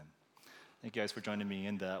Thank you guys for joining me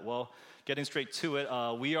in that. Well, getting straight to it,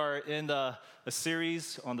 we are in a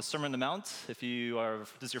series on the Sermon on the Mount. If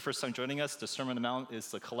this is your first time joining us, the Sermon on the Mount is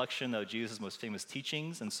the collection of Jesus' most famous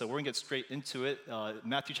teachings. And so we're going to get straight into it.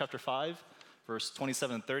 Matthew chapter 5, verse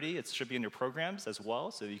 27 and 30. It should be in your programs as well.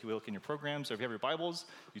 So you can look in your programs, or if you have your Bibles,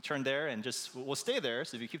 you turn there and we'll stay there.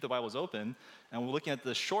 So if you keep the Bibles open. And we're looking at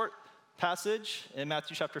the short passage in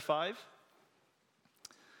Matthew chapter 5.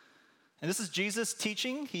 And this is Jesus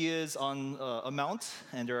teaching. He is on a mount,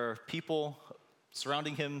 and there are people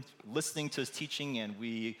surrounding him, listening to his teaching. And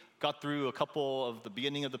we got through a couple of the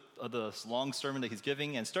beginning of the long sermon that he's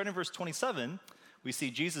giving. And starting in verse 27, we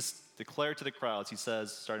see Jesus declare to the crowds. He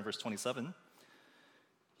says, starting in verse 27,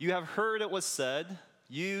 "You have heard it was said,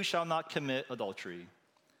 'You shall not commit adultery.'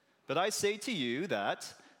 But I say to you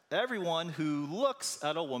that everyone who looks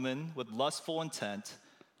at a woman with lustful intent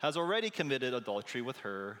has already committed adultery with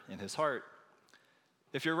her in his heart.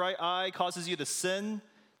 If your right eye causes you to sin,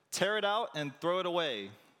 tear it out and throw it away.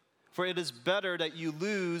 For it is better that you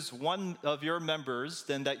lose one of your members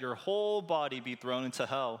than that your whole body be thrown into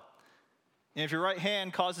hell. And if your right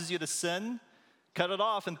hand causes you to sin, cut it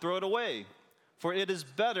off and throw it away. For it is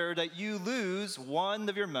better that you lose one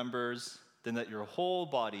of your members than that your whole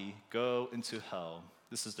body go into hell."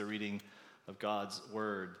 This is the reading of God's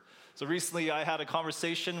word. So recently I had a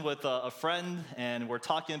conversation with a friend, and we're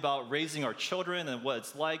talking about raising our children and what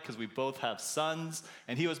it's like, because we both have sons.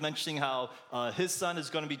 And he was mentioning how his son is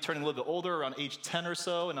going to be turning a little bit older, around age 10 or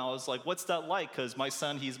so. And I was like, what's that like? Because my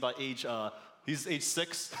son, he's age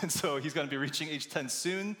 6, and so he's going to be reaching age 10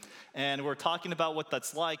 soon. And we're talking about what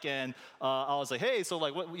that's like. And I was like, hey, so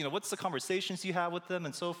like, what's the conversations you have with them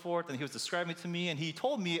and so forth? And he was describing it to me, and he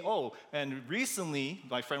told me, and recently,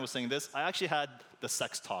 my friend was saying this, I actually had the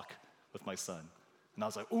sex talk with my son. And I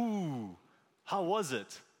was like, ooh, how was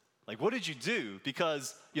it? Like, what did you do?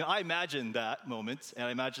 Because, I imagined that moment, and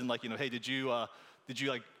I imagined hey, did you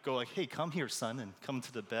go hey, come here, son, and come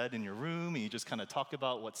to the bed in your room, and you just kind of talk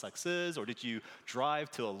about what sex is? Or did you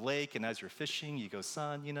drive to a lake, and as you're fishing, you go,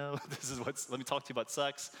 son, let me talk to you about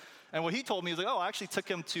sex? And what he told me was I actually took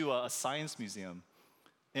him to a science museum.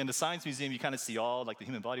 In the science museum, you kind of see all the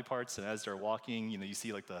human body parts, and as they're walking, you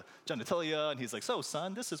see the genitalia, and he's like, so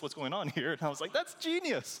son, this is what's going on here. And I was like, that's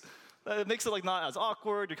genius. It makes it not as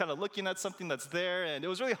awkward. You're kind of looking at something that's there. And it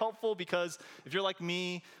was really helpful because if you're like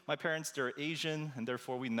me, my parents, they're Asian, and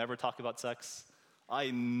therefore we never talk about sex.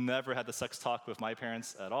 I never had the sex talk with my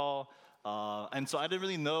parents at all. And so I didn't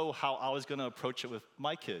really know how I was going to approach it with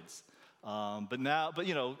my kids. But in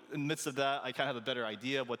the midst of that, I kind of have a better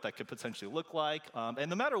idea of what that could potentially look like. And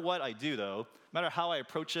no matter what I do, though, no matter how I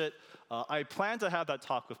approach it, I plan to have that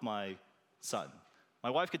talk with my son. My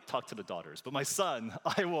wife could talk to the daughters, but my son,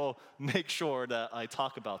 I will make sure that I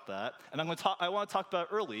talk about that. And I want to talk about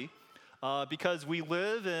it early because we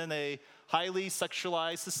live in a highly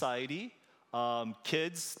sexualized society.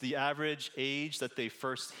 Kids, the average age that they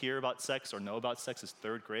first hear about sex or know about sex is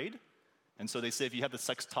 3rd grade. And so they say if you have the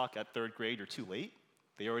sex talk at 3rd grade, you're too late.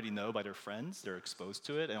 They already know by their friends. They're exposed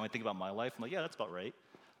to it. And when I think about my life, I'm like, yeah, that's about right.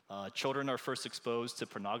 Children are first exposed to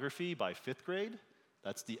pornography by 5th grade.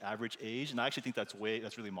 That's the average age. And I actually think that's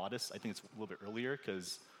really modest. I think it's a little bit earlier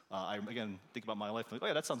because I, again, think about my life. I'm like, oh,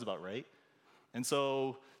 yeah, that sounds about right. And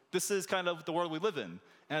so this is kind of the world we live in.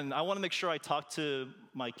 And I want to make sure I talk to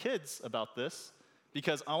my kids about this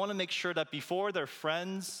because I want to make sure that before their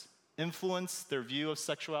friends influence their view of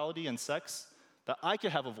sexuality and sex, that I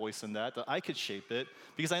could have a voice in that I could shape it.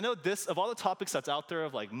 Because I know this, of all the topics that's out there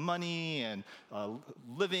of money and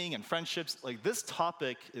living and friendships, this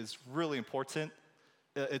topic is really important.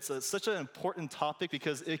 It's such an important topic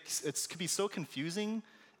because it could be so confusing.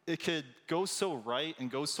 It could go so right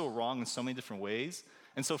and go so wrong in so many different ways.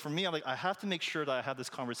 And so for me, I have to make sure that I have this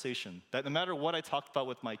conversation, that no matter what I talk about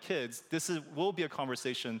with my kids, will be a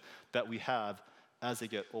conversation that we have as they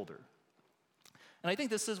get older. And I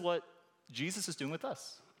think this is what Jesus is doing with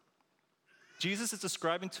us. Jesus is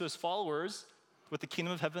describing to his followers what the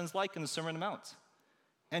kingdom of heaven is like in the Sermon on the Mount.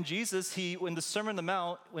 And Jesus, in the Sermon on the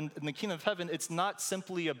Mount, in the kingdom of heaven, it's not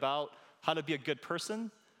simply about how to be a good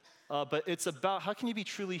person, but it's about how can you be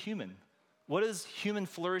truly human? What does human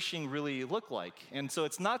flourishing really look like? And so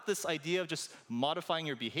it's not this idea of just modifying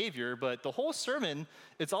your behavior, but the whole sermon,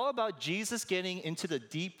 it's all about Jesus getting into the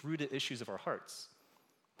deep-rooted issues of our hearts.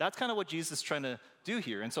 That's kind of what Jesus is trying to do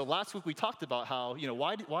here. And so last week we talked about how,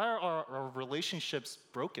 why are our relationships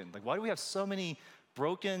broken? Why do we have so many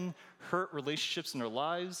broken, hurt relationships in our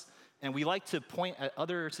lives? And we like to point at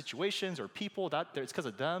other situations or people that it's because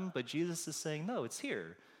of them, but Jesus is saying, no, it's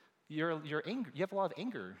here. You're angry. You have a lot of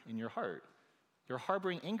anger in your heart. You're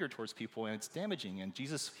harboring anger towards people, and it's damaging. And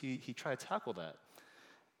Jesus, he tried to tackle that.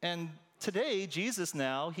 And today, Jesus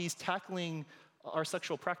now, he's tackling our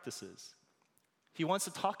sexual practices. He wants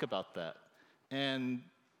to talk about that. And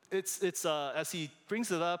it's as he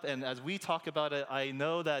brings it up and as we talk about it, I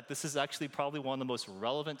know that this is actually probably one of the most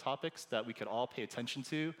relevant topics that we could all pay attention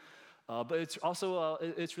to. But it's also,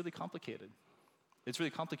 it's really complicated. It's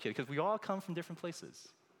really complicated because we all come from different places.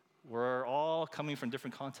 We're all coming from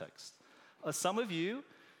different contexts. Some of you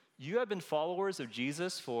have been followers of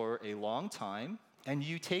Jesus for a long time, and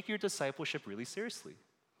you take your discipleship really seriously.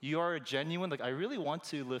 You are a genuine, like, I really want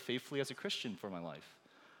to live faithfully as a Christian for my life.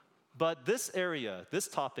 But this area, this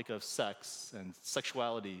topic of sex and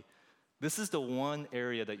sexuality, this is the one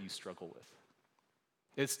area that you struggle with.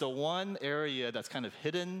 It's the one area that's kind of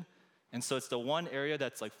hidden, and so it's the one area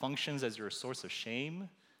that's like functions as your source of shame,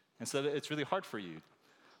 and so it's really hard for you.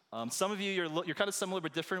 Some of you, you're kind of similar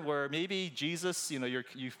but different, where maybe Jesus,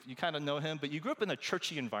 you kind of know him, but you grew up in a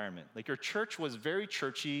churchy environment. Like your church was very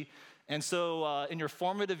churchy, and so in your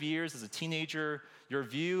formative years as a teenager, your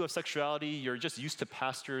view of sexuality, you're just used to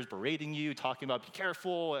pastors berating you, talking about be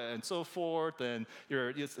careful and so forth, and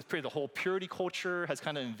the whole purity culture has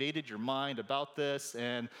kind of invaded your mind about this,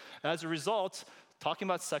 and as a result, talking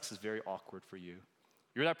about sex is very awkward for you.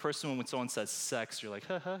 You're that person when someone says sex, you're like,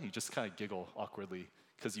 haha, you just kind of giggle awkwardly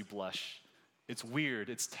because you blush. It's weird,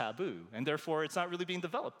 it's taboo, and therefore it's not really being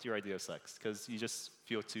developed, your idea of sex, because you just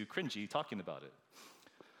feel too cringy talking about it.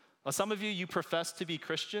 Some of you profess to be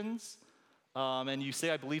Christians, and you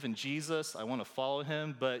say, I believe in Jesus, I want to follow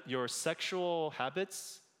him, but your sexual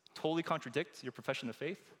habits totally contradict your profession of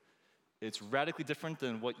faith. It's radically different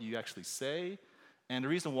than what you actually say, and the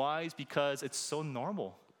reason why is because it's so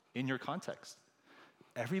normal in your context.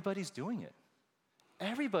 Everybody's doing it.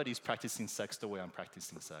 Everybody's practicing sex the way I'm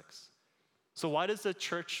practicing sex. So why does the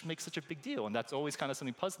church make such a big deal? And that's always kind of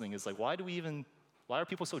something puzzling, is like, why are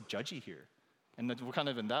people so judgy here? And that we're kind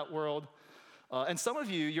of in that world. And some of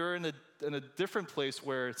you, you're in a different place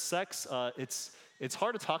where sex, it's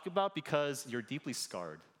hard to talk about because you're deeply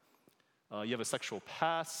scarred. You have a sexual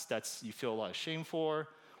past that you feel a lot of shame for,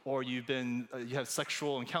 or you have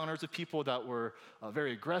sexual encounters with people that were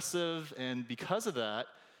very aggressive, and because of that,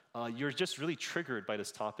 you're just really triggered by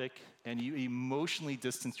this topic, and you emotionally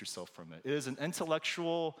distance yourself from it. It is an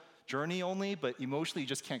intellectual journey only, but emotionally you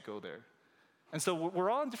just can't go there. And so we're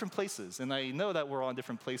all in different places, and I know that we're all in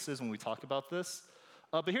different places when we talk about this.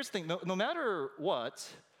 But here's the thing, no matter what,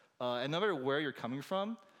 and no matter where you're coming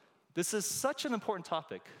from, this is such an important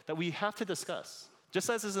topic that we have to discuss. Just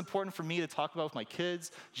as it's important for me to talk about with my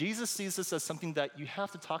kids, Jesus sees this as something that you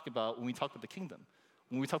have to talk about when we talk about the kingdom,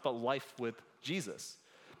 when we talk about life with Jesus.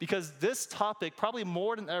 Because this topic, probably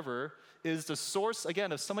more than ever, is the source,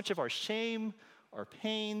 again, of so much of our shame, our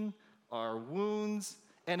pain, our wounds,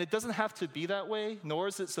 and it doesn't have to be that way, nor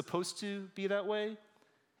is it supposed to be that way.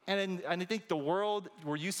 And I think the world,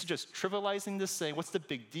 we're used to just trivializing this, saying, what's the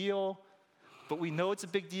big deal? But we know it's a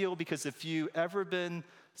big deal because if you've ever been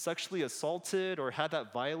sexually assaulted or had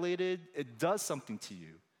that violated, it does something to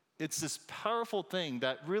you. It's this powerful thing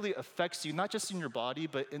that really affects you, not just in your body,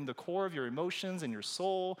 but in the core of your emotions and your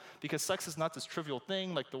soul, because sex is not this trivial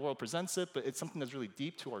thing like the world presents it, but it's something that's really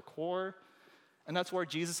deep to our core. And that's where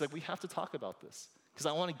Jesus is like, we have to talk about this, because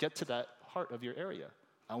I want to get to that heart of your area.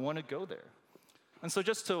 I want to go there. And so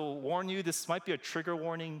just to warn you, this might be a trigger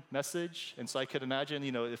warning message, and so I could imagine,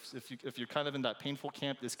 if you're kind of in that painful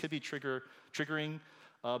camp, this could be triggering,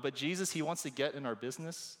 but Jesus, he wants to get in our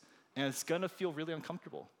business, and it's going to feel really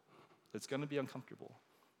uncomfortable. It's going to be uncomfortable.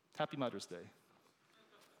 Happy Mother's Day.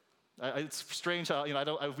 It's strange how,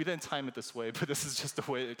 we didn't time it this way, but this is just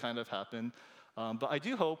the way it kind of happened. But I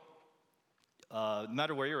do hope, no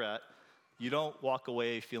matter where you're at, you don't walk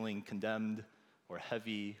away feeling condemned or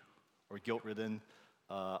heavy or guilt-ridden.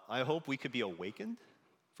 I hope we could be awakened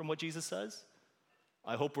from what Jesus says.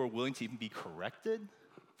 I hope we're willing to even be corrected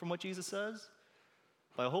from what Jesus says.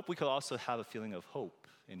 But I hope we could also have a feeling of hope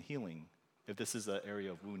and healing if this is an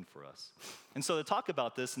area of wound for us. And so to talk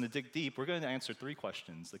about this and to dig deep, we're going to answer 3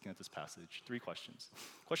 questions looking at this passage. 3 questions.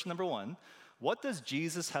 Question number 1, what does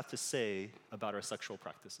Jesus have to say about our sexual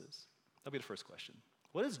practices? That'll be the first question.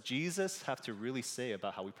 What does Jesus have to really say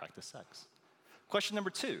about how we practice sex? Question number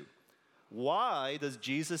 2, why does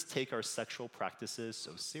Jesus take our sexual practices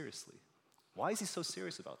so seriously? Why is he so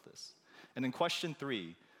serious about this? And then question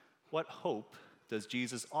 3, what hope does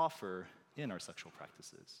Jesus offer in our sexual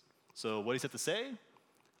practices? So what does he have to say?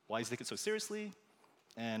 Why does he take it so seriously?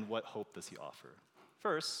 And what hope does he offer?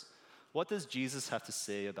 First, what does Jesus have to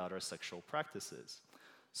say about our sexual practices?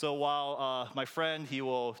 So while my friend,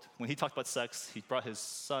 when he talked about sex, he brought his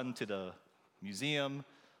son to the museum.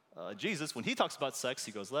 Jesus, when he talks about sex,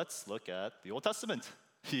 he goes, let's look at the Old Testament.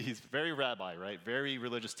 He's very rabbi, right? Very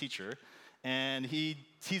religious teacher. And he's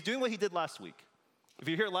doing what he did last week. If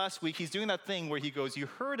you hear last week, he's doing that thing where he goes, you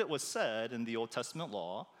heard it was said in the Old Testament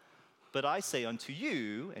law, but I say unto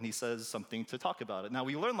you, and he says something to talk about it. Now,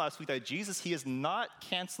 we learned last week that Jesus, he is not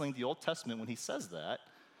canceling the Old Testament when he says that,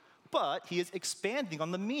 but he is expanding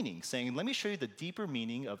on the meaning, saying, let me show you the deeper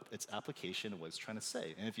meaning of its application of what it's trying to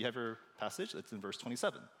say. And if you have your passage, it's in verse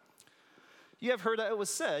 27. You have heard that it was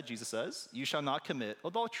said, Jesus says, you shall not commit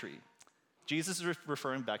adultery. Jesus is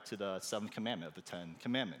referring back to the seventh commandment of the 10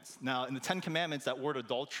 commandments. Now, in the 10 commandments, that word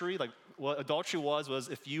adultery, like what adultery was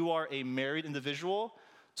if you are a married individual,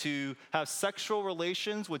 to have sexual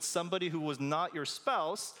relations with somebody who was not your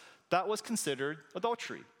spouse, that was considered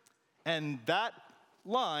adultery. And that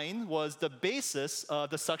line was the basis of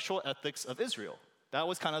the sexual ethics of Israel. That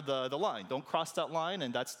was kind of the line. Don't cross that line,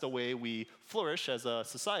 and that's the way we flourish as a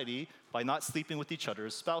society, by not sleeping with each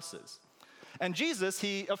other's spouses. And Jesus,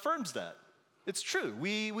 he affirms that. It's true.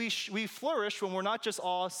 We flourish when we're not just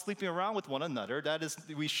all sleeping around with one another. That is,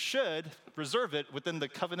 we should preserve it within the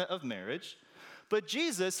covenant of marriage. But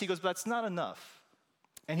Jesus, he goes, but that's not enough.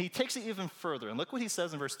 And he takes it even further. And look what he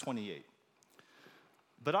says in verse 28.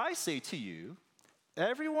 But I say to you,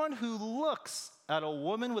 everyone who looks at a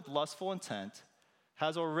woman with lustful intent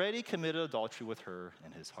has already committed adultery with her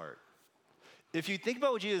in his heart. If you think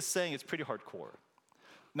about what Jesus is saying, it's pretty hardcore.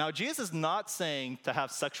 Now, Jesus is not saying to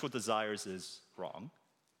have sexual desires is wrong.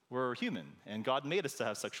 We're human, and God made us to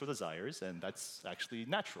have sexual desires, and that's actually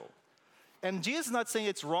natural. And Jesus is not saying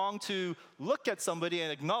it's wrong to look at somebody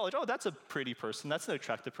and acknowledge, oh, that's a pretty person, that's an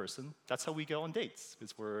attractive person. That's how we go on dates,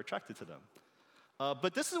 because we're attracted to them.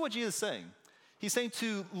 But this is what Jesus is saying. He's saying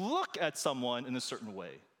to look at someone in a certain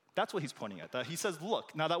way. That's what he's pointing at. He says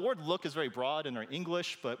look. Now, that word look is very broad in our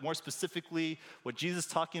English, but more specifically, what Jesus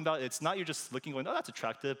is talking about, it's not you're just looking, going, oh, that's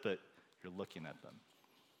attractive, but you're looking at them.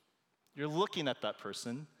 You're looking at that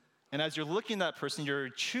person, and as you're looking at that person, you're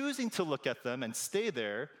choosing to look at them and stay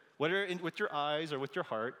there, whether with your eyes or with your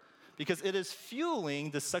heart, because it is fueling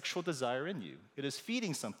the sexual desire in you. It is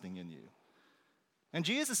feeding something in you. And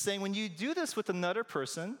Jesus is saying when you do this with another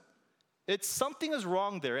person, it's something is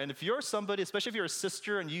wrong there. And if you're somebody, especially if you're a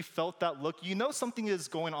sister and you felt that look, you know something is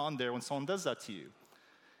going on there when someone does that to you.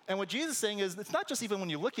 And what Jesus is saying is it's not just even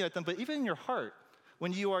when you're looking at them, but even in your heart.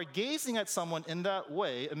 When you are gazing at someone in that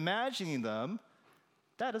way, imagining them,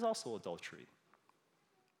 that is also adultery.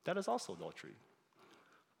 That is also adultery.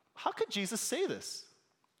 How could Jesus say this?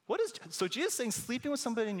 So Jesus is saying sleeping with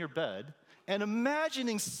somebody in your bed and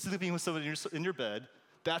imagining sleeping with somebody in your bed,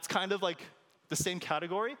 that's kind of like the same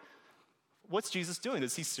category. What's Jesus doing?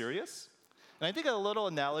 Is he serious? And I think a little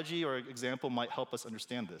analogy or example might help us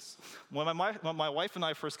understand this. When my wife and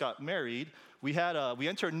I first got married, we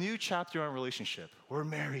entered a new chapter in our relationship. We're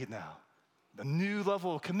married now. A new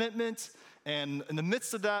level of commitment. And in the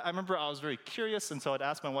midst of that, I remember I was very curious, and so I'd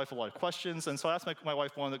ask my wife a lot of questions. And so I asked my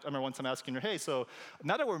wife I remember one time asking her, hey, so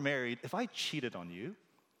now that we're married, if I cheated on you,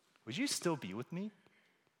 would you still be with me?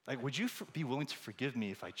 Like, would you be willing to forgive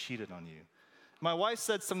me if I cheated on you? My wife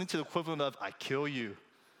said something to the equivalent of, I kill you.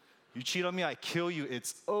 You cheat on me, I kill you.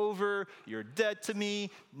 It's over. You're dead to me.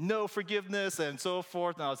 No forgiveness, and so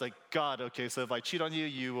forth. And I was like, God, okay, so if I cheat on you,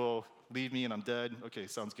 you will leave me and I'm dead? Okay,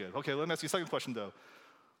 sounds good. Okay, let me ask you a second question, though.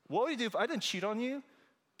 What would you do if I didn't cheat on you,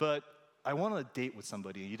 but I went on a date with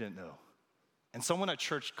somebody and you didn't know? And someone at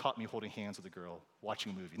church caught me holding hands with a girl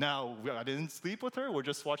watching a movie. Now, I didn't sleep with her. We're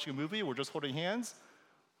just watching a movie. We're just holding hands.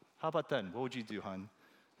 How about then? What would you do, hon?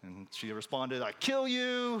 And she responded, I kill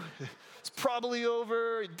you. It's probably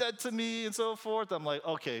over. You're dead to me, and so forth. I'm like,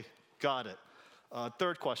 okay, got it.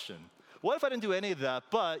 Third question. What if I didn't do any of that,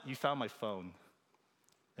 but you found my phone?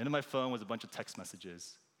 And in my phone was a bunch of text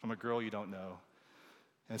messages from a girl you don't know.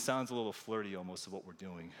 And it sounds a little flirty almost of what we're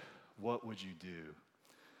doing. What would you do?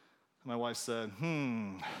 My wife said,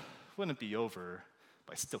 wouldn't it be over,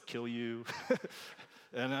 but I still kill you?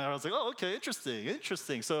 And I was like, oh, okay,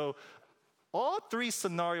 interesting. So all three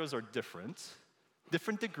scenarios are different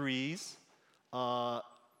degrees, but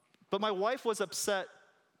my wife was upset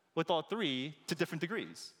with all three to different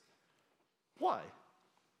degrees. Why?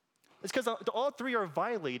 It's because all three are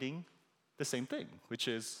violating the same thing, which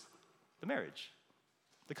is the marriage,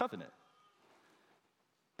 the covenant.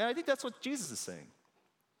 And I think that's what Jesus is saying.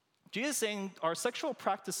 Jesus is saying our sexual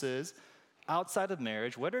practices outside of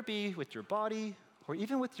marriage, whether it be with your body or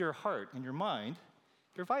even with your heart and your mind,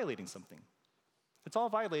 you're violating something. It's all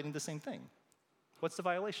violating the same thing. What's the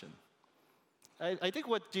violation? I think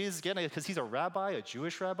what Jesus is getting at, because he's a rabbi, a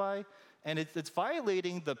Jewish rabbi, and it's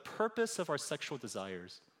violating the purpose of our sexual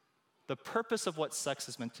desires. the purpose of what sex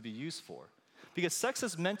is meant to be used for. Because sex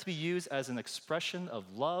is meant to be used as an expression of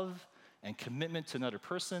love and commitment to another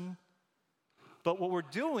person. But what we're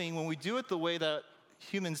doing when we do it the way that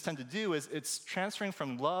humans tend to do is it's transferring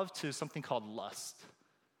from love to something called lust,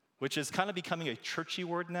 which is kind of becoming a churchy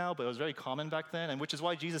word now, but it was very common back then, and which is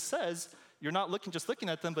why Jesus says you're not just looking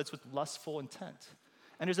at them, but it's with lustful intent.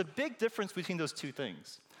 And there's a big difference between those two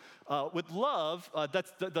things. With love,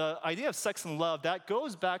 that's the idea of sex and love, that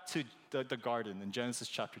goes back to the garden in Genesis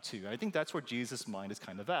chapter 2. And I think that's where Jesus' mind is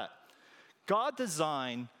kind of at. God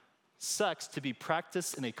designed sex to be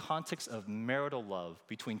practiced in a context of marital love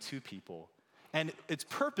between two people. And its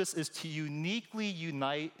purpose is to uniquely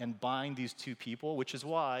unite and bind these two people, which is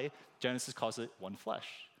why Genesis calls it one flesh.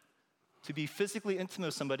 To be physically intimate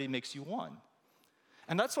with somebody makes you one.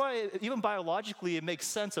 And that's why, even biologically, it makes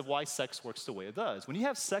sense of why sex works the way it does. When you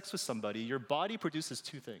have sex with somebody, your body produces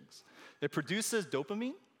two things. It produces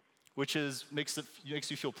dopamine, which makes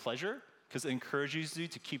you feel pleasure, because it encourages you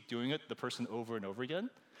to keep doing it, the person over and over again.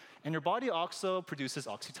 And your body also produces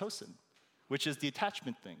oxytocin, which is the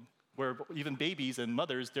attachment thing, where even babies and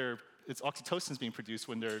mothers, it's oxytocin is being produced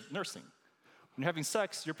when they're nursing. When you're having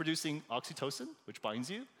sex, you're producing oxytocin, which binds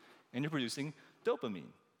you, and you're producing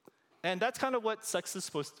dopamine. And that's kind of what sex is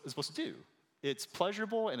supposed to do. It's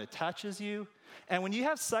pleasurable and attaches you. And when you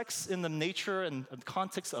have sex in the nature and the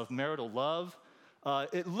context of marital love,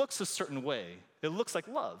 it looks a certain way. It looks like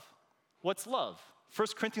love. What's love? 1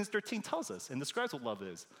 Corinthians 13 tells us and describes what love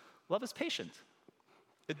is. Love is patient.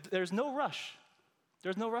 There's no rush.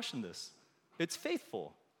 There's no rush in this. It's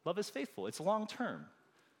faithful. Love is faithful. It's long-term.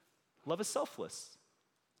 Love is selfless.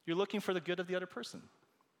 You're looking for the good of the other person.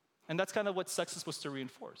 And that's kind of what sex is supposed to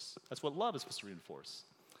reinforce. That's what love is supposed to reinforce.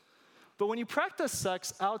 But when you practice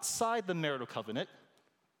sex outside the marital covenant,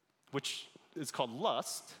 which is called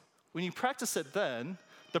lust, when you practice it then,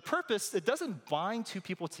 the purpose, it doesn't bind two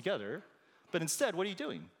people together, but instead, what are you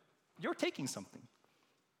doing? You're taking something.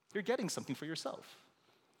 You're getting something for yourself.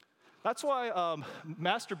 That's why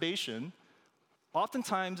masturbation,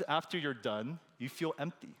 oftentimes after you're done, you feel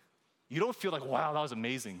empty. You don't feel like, wow, that was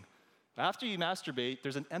amazing. After you masturbate,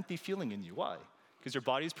 there's an empty feeling in you. Why? Because your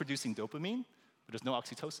body is producing dopamine, but there's no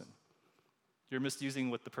oxytocin. You're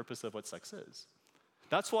misusing what the purpose of what sex is.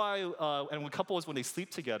 That's why, and when couples, when they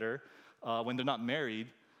sleep together, when they're not married,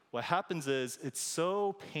 what happens is it's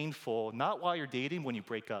so painful, not while you're dating, when you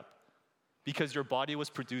break up, because your body was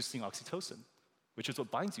producing oxytocin, which is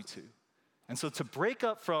what binds you to. And so to break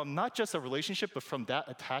up from not just a relationship, but from that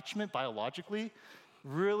attachment biologically,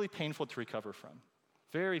 really painful to recover from.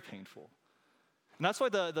 Very painful. And that's why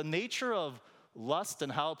the nature of lust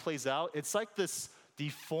and how it plays out, it's like this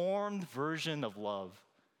deformed version of love.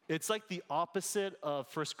 It's like the opposite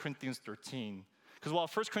of 1 Corinthians 13. Because while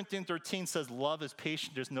 1 Corinthians 13 says love is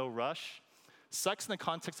patient, there's no rush, sex in the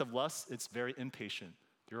context of lust, it's very impatient.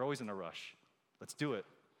 You're always in a rush. Let's do it.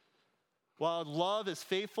 While love is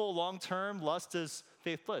faithful long-term, lust is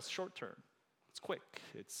faithless short-term. It's quick.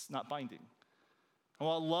 It's not binding. And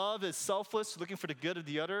while love is selfless, looking for the good of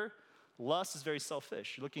the other, lust is very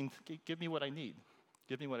selfish. You're looking, give me what I need.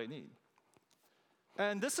 Give me what I need.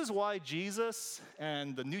 And this is why Jesus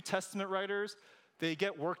and the New Testament writers, they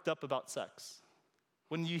get worked up about sex.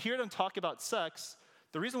 When you hear them talk about sex,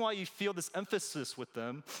 the reason why you feel this emphasis with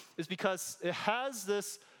them is because it has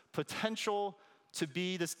this potential to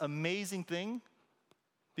be this amazing thing.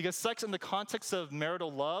 Because sex in the context of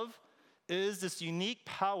marital love is this unique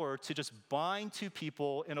power to just bind two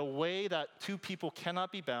people in a way that two people cannot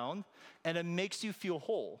be bound, and it makes you feel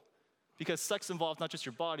whole. Because sex involves not just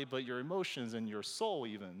your body, but your emotions and your soul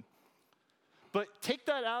even. But take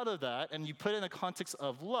that out of that, and you put it in a context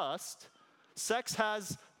of lust. Sex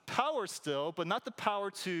has power still, but not the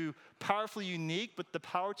power to powerfully unique, but the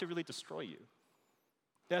power to really destroy you.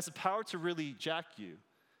 It has the power to really jack you.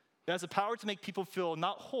 It has the power to make people feel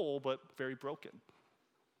not whole, but very broken.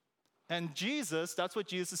 And Jesus, that's what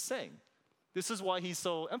Jesus is saying. This is why he's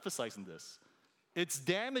so emphasizing this. It's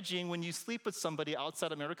damaging when you sleep with somebody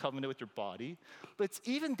outside of marital covenant with your body, but it's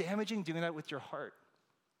even damaging doing that with your heart,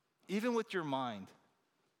 even with your mind.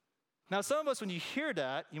 Now, some of us, when you hear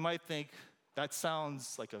that, you might think that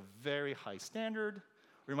sounds like a very high standard,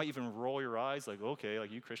 or you might even roll your eyes like, okay,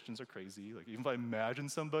 like you Christians are crazy. Like even if I imagine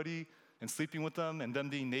somebody and sleeping with them and them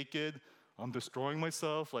being naked, I'm destroying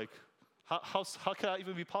myself. Like, how can that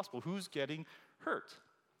even be possible? Who's getting hurt?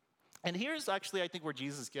 And here's actually, I think, where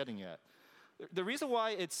Jesus is getting at. The reason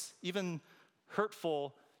why it's even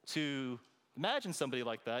hurtful to imagine somebody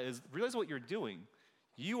like that is realize what you're doing.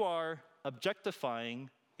 You are objectifying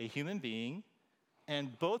a human being,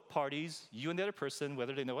 and both parties, you and the other person,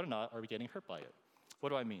 whether they know it or not, are getting hurt by it. What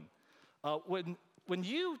do I mean? When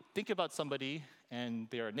you think about somebody and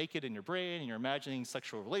they are naked in your brain and you're imagining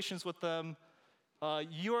sexual relations with them,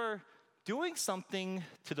 you're doing something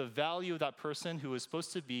to the value of that person who is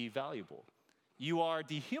supposed to be valuable. You are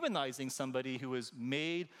dehumanizing somebody who is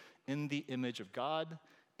made in the image of God,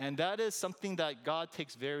 and that is something that God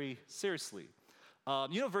takes very seriously.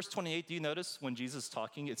 Verse 28, do you notice when Jesus is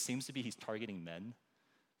talking, it seems to be he's targeting men,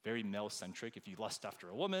 very male-centric. If you lust after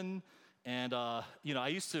a woman, and I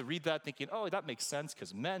used to read that thinking, oh, that makes sense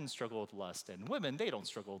because men struggle with lust, and women, they don't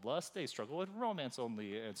struggle with lust, they struggle with romance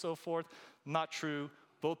only, and so forth. Not true.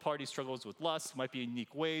 Both parties struggle with lust, might be in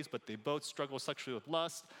unique ways, but they both struggle sexually with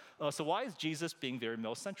lust. So why is Jesus being very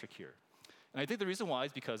male-centric here? And I think the reason why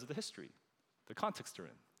is because of the history, the context they're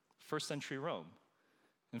in. First century Rome.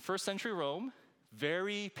 In first century Rome,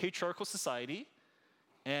 very patriarchal society,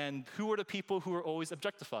 and who were the people who were always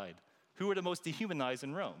objectified? Who were the most dehumanized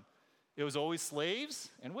in Rome? It was always slaves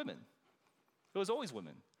and women. It was always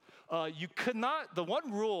women. The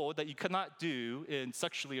one rule that you could not do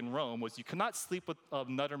sexually in Rome was you could not sleep with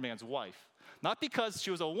another man's wife. Not because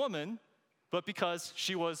she was a woman, but because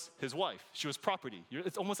she was his wife. She was property.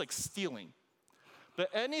 It's almost like stealing. But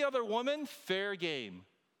any other woman, fair game.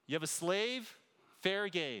 You have a slave, fair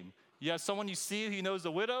game. You have someone you see who knows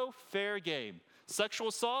a widow, fair game. Sexual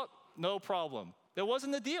assault, no problem. It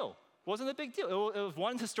wasn't a deal. It wasn't a big deal.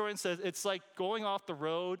 One historian says it's like going off the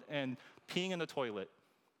road and peeing in the toilet.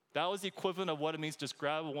 That was the equivalent of what it means to just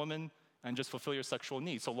grab a woman and just fulfill your sexual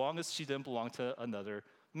needs, so long as she didn't belong to another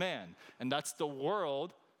man. And that's the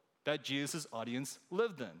world that Jesus' audience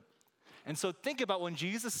lived in. And so think about when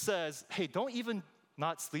Jesus says, hey, don't even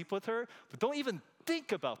not sleep with her, but don't even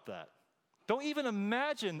think about that. Don't even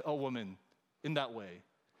imagine a woman in that way.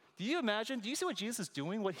 Do you see what Jesus is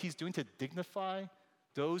doing, what he's doing to dignify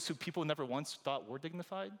those who people never once thought were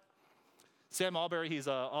dignified? Sam Alberry, he's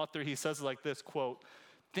an author, he says like this, quote,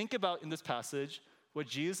 think about in this passage what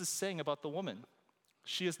Jesus is saying about the woman.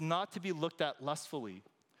 She is not to be looked at lustfully.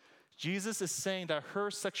 Jesus is saying that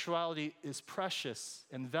her sexuality is precious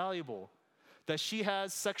and valuable, that she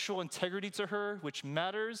has sexual integrity to her, which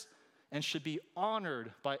matters and should be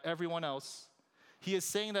honored by everyone else. He is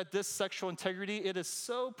saying that this sexual integrity, it is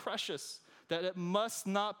so precious that it must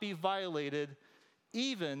not be violated,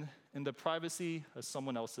 even in the privacy of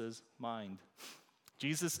someone else's mind.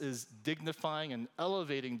 Jesus is dignifying and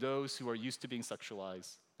elevating those who are used to being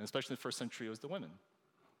sexualized, and especially in the first century, it was the women,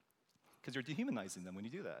 because you're dehumanizing them when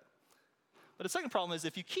you do that. But the second problem is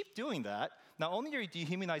if you keep doing that, not only are you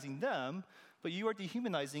dehumanizing them, but you are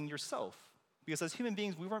dehumanizing yourself. Because as human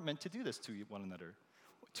beings, we weren't meant to do this to one another.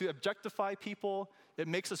 To objectify people, it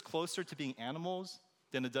makes us closer to being animals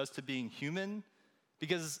than it does to being human.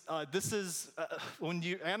 Because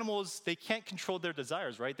animals, they can't control their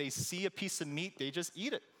desires, right? They see a piece of meat, they just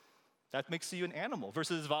eat it. That makes you an animal.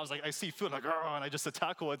 Versus if I was like, I see food, and I just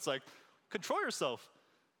tackle it. It's like, control yourself.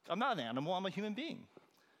 I'm not an animal, I'm a human being.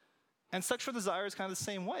 And sexual desire is kind of the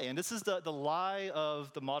same way. And this is the lie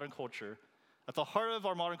of the modern culture. At the heart of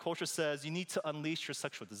our modern culture says you need to unleash your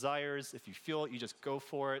sexual desires. If you feel it, you just go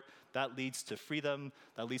for it. That leads to freedom.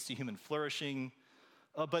 That leads to human flourishing.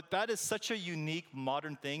 But that is such a unique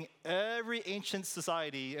modern thing. Every ancient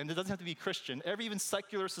society, and it doesn't have to be Christian, every even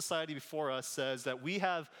secular society before us says that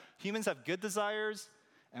humans have good desires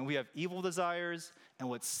and we have evil desires. And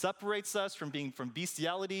what separates us from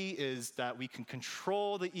bestiality is that we can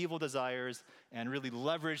control the evil desires and really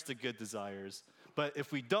leverage the good desires. But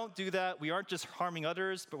if we don't do that, we aren't just harming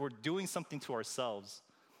others, but we're doing something to ourselves.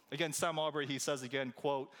 Again, Sam Alberry, he says again,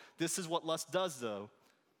 quote, this is what lust does though.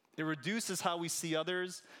 It reduces how we see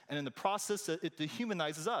others, and in the process, it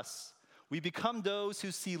dehumanizes us. We become those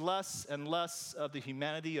who see less and less of the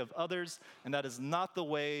humanity of others, and that is not the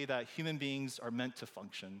way that human beings are meant to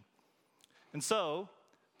function. And so,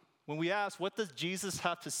 when we ask, what does Jesus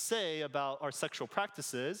have to say about our sexual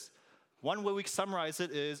practices? One way we summarize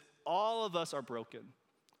it is, all of us are broken.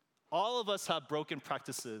 All of us have broken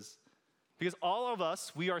practices. Because all of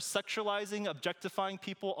us, we are sexualizing, objectifying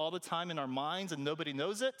people all the time in our minds and nobody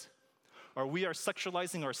knows it. Or we are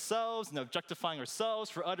sexualizing ourselves and objectifying ourselves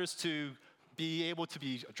for others to be able to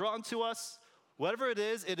be drawn to us. Whatever it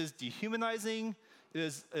is dehumanizing,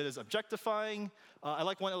 it is objectifying. I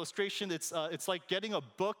like one illustration. It's like getting a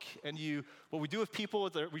book, and what we do with people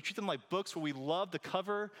is we treat them like books where we love the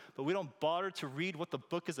cover, but we don't bother to read what the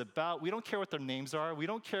book is about. We don't care what their names are. We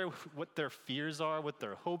don't care what their fears are, what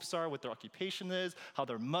their hopes are, what their occupation is, how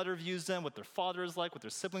their mother views them, what their father is like, what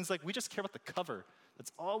their siblings like. We just care about the cover.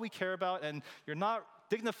 That's all we care about, and you're not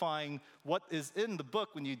dignifying what is in the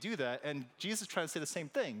book when you do that. And Jesus is trying to say the same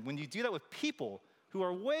thing. When you do that with people who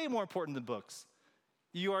are way more important than books,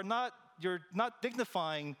 You're not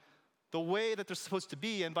dignifying the way that they're supposed to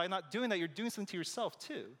be, and by not doing that, you're doing something to yourself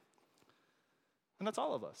too. And that's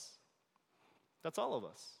all of us. That's all of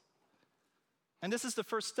us. And this is the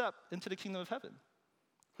first step into the kingdom of heaven,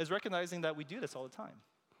 is recognizing that we do this all the time.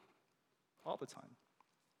 All the time.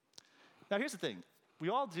 Now here's the thing. We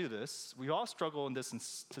all do this. We all struggle in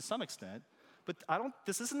this to some extent, but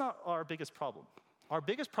this is not our biggest problem. Our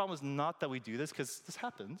biggest problem is not that we do this, because this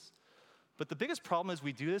happens, but the biggest problem is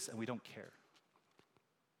we do this and we don't care.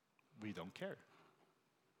 We don't care.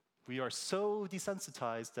 We are so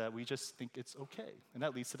desensitized that we just think it's okay. And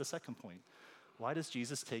that leads to the second point. Why does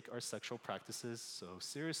Jesus take our sexual practices so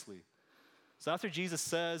seriously? So after Jesus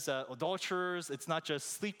says that adulterers, it's not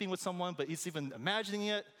just sleeping with someone, but it's even imagining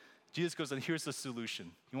it, Jesus goes, and here's the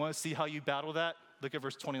solution. You want to see how you battle that? Look at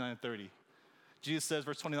verse 29 and 30. Jesus says,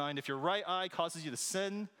 verse 29, if your right eye causes you to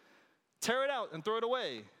sin, tear it out and throw it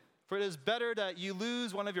away. For it is better that you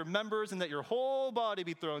lose one of your members and that your whole body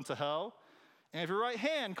be thrown to hell. And if your right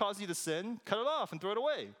hand causes you to sin, cut it off and throw it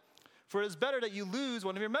away. For it is better that you lose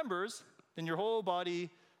one of your members than your whole body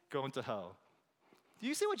go into hell. Do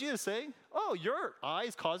you see what Jesus is saying? Oh, your eye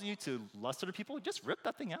is causing you to lust after people? Just rip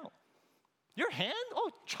that thing out. Your hand? Oh,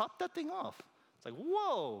 chop that thing off. It's like,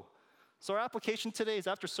 whoa. So our application today is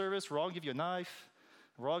after service, we're all going to give you a knife.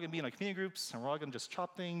 We're all going to be in our community groups, and we're all going to just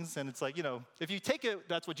chop things. And it's like, if you take it,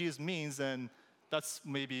 that's what Jesus means, then that's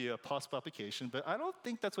maybe a possible application. But I don't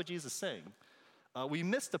think that's what Jesus is saying. We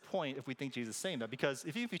miss the point if we think Jesus is saying that, because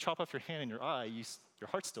if you chop off your hand and your eye, your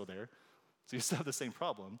heart's still there. So you still have the same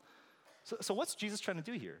problem. So what's Jesus trying to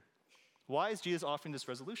do here? Why is Jesus offering this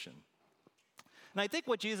resolution? And I think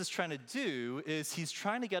what Jesus is trying to do is he's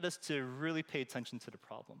trying to get us to really pay attention to the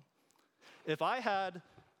problem. If I had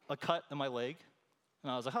a cut in my leg,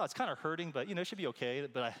 and I was like, it's kind of hurting, but it should be okay,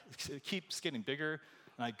 but it keeps getting bigger,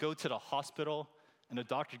 and I go to the hospital, and the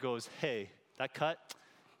doctor goes, hey, that cut,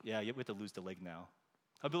 yeah, you have to lose the leg now.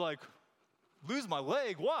 I'd be like, lose my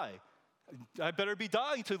leg? Why? I better be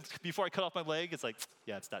dying before I cut off my leg. It's like,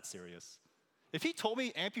 yeah, it's that serious. If he told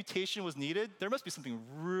me amputation was needed, there must be something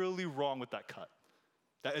really wrong with that cut.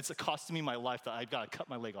 That it's costing me my life that I've got to cut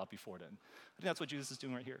my leg off before then. I think that's what Jesus is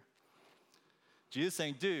doing right here. Jesus is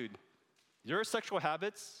saying, dude, your sexual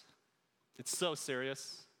habits, it's so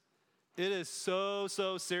serious. It is so,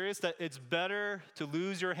 so serious that it's better to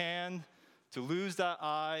lose your hand, to lose that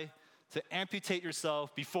eye, to amputate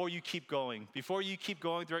yourself before you keep going. Before you keep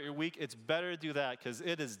going throughout your week, it's better to do that because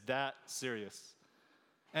it is that serious.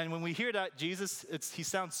 And when we hear that, Jesus, he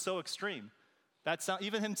sounds so extreme.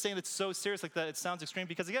 Even him saying it's so serious like that, it sounds extreme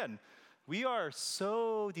because, again, we are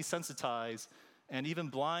so desensitized and even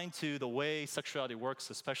blind to the way sexuality works,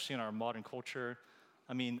 especially in our modern culture.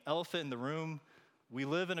 I mean, elephant in the room, we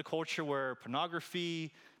live in a culture where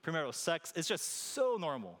pornography, premarital sex is just so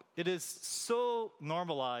normal. It is so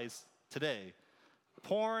normalized today.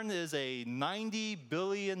 Porn is a $90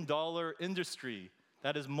 billion industry.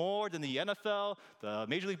 That is more than the NFL, the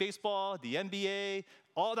Major League Baseball, the NBA,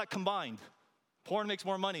 all that combined. Porn makes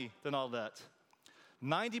more money than all that.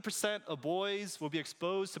 90% of boys will be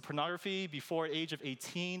exposed to pornography before the age of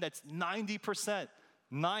 18. That's 90%.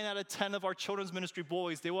 9 out of 10 of our children's ministry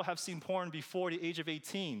boys, they will have seen porn before the age of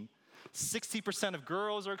 18. 60% of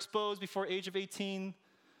girls are exposed before age of 18.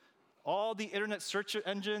 All the internet search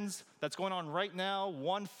engines that's going on right now,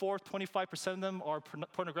 1/4, 25% of them are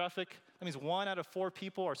pornographic. That means 1 out of 4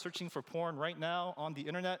 people are searching for porn right now on the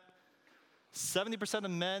internet. 70%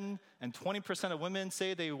 of men and 20% of women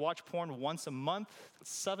say they watch porn once a month.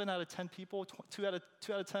 7 out of 10 people, 2 out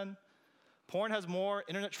of 10. Porn has more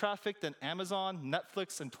internet traffic than Amazon,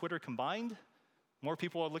 Netflix, and Twitter combined. More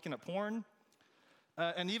people are looking at porn.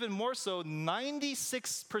 And even more so,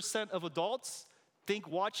 96% of adults think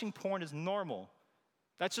watching porn is normal.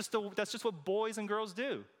 That's just what boys and girls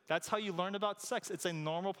do. That's how you learn about sex. It's a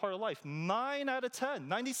normal part of life. 9 out of 10,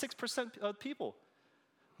 96% of people.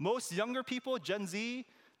 Most younger people, Gen Z,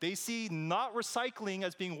 they see not recycling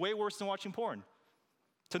as being way worse than watching porn.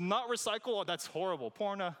 To not recycle, that's horrible.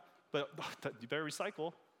 Porn, but you better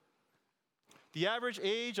recycle. The average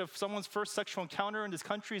age of someone's first sexual encounter in this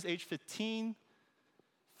country is age 15.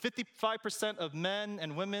 55% of men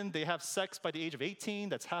and women, they have sex by the age of 18.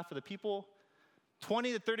 That's half of the people.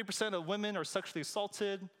 20 to 30% of women are sexually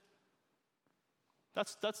assaulted.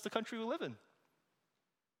 That's the country we live in.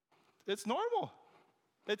 It's normal.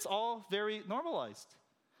 It's all very normalized.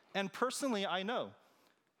 And personally, I know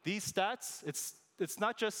these stats, it's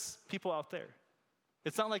not just people out there.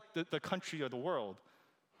 It's not like the country or the world,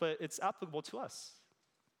 but it's applicable to us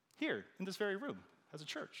here in this very room as a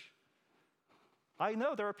church. I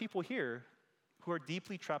know there are people here who are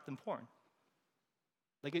deeply trapped in porn.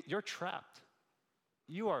 You're trapped.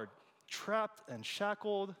 You are trapped and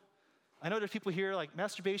shackled. I know there's people here,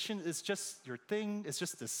 masturbation is just your thing. It's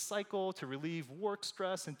just this cycle to relieve work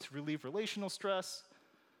stress and to relieve relational stress.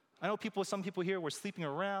 I know some people here were sleeping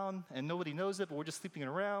around, and nobody knows it, but we're just sleeping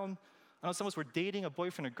around. I know some of us were dating a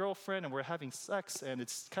boyfriend or girlfriend, and we're having sex, and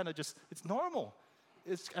it's kind of just, it's normal.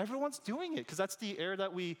 Everyone's doing it, because that's the air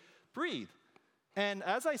that we breathe. And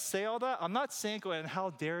as I say all that, I'm not saying, and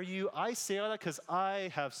how dare you? I say all that because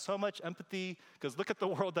I have so much empathy, because look at the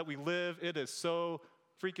world that we live. It is so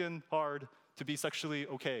freaking hard to be sexually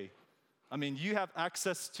okay. I mean, you have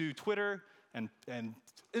access to Twitter and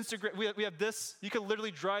Instagram. We have this. You could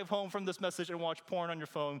literally drive home from this message and watch porn on your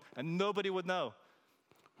phone, and nobody would know.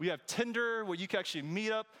 We have Tinder, where you can actually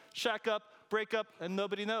meet up, shack up, break up, and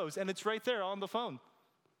nobody knows. And it's right there on the phone.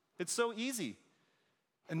 It's so easy.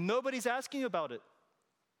 And nobody's asking you about it.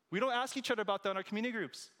 We don't ask each other about that in our community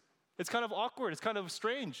groups. It's kind of awkward. It's kind of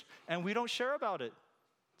strange. And we don't share about it.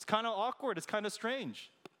 It's kind of awkward. It's kind of strange.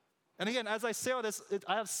 And again, as I say all this,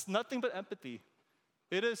 I have nothing but empathy.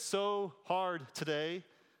 It is so hard today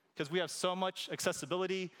because we have so much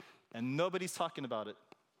accessibility and nobody's talking about it.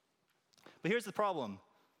 But here's the problem.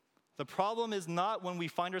 The problem is not when we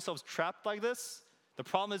find ourselves trapped like this. The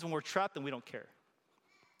problem is when we're trapped and we don't care.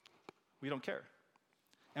 We don't care.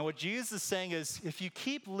 And what Jesus is saying is, if you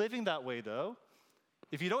keep living that way, though,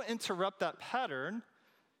 if you don't interrupt that pattern,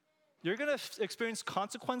 you're going to experience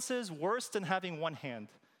consequences worse than having one hand.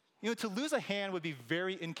 To lose a hand would be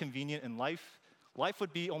very inconvenient in life. Life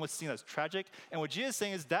would be almost seen as tragic. And what Jesus is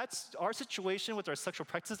saying is that's our situation with our sexual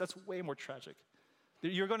practices, that's way more tragic.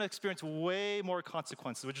 You're going to experience way more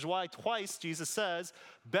consequences, which is why twice Jesus says,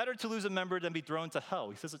 better to lose a member than be thrown to hell.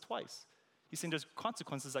 He says it twice. He's saying there's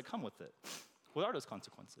consequences that come with it. What are those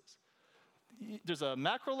consequences? There's a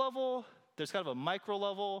macro level, there's kind of a micro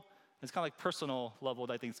level, and it's kind of like personal level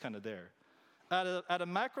that I think is kind of there. At a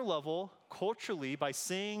macro level, culturally, by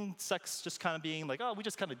seeing sex just kind of being like, oh, we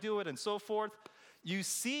just kind of do it and so forth, you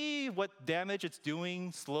see what damage it's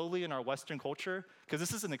doing slowly in our Western culture, because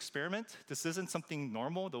this is an experiment. This isn't something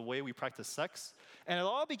normal, the way we practice sex. And it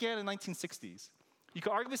all began in the 1960s. You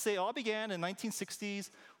could arguably say it all began in the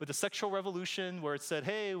 1960s with the sexual revolution, where it said,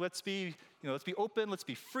 hey, let's be open, let's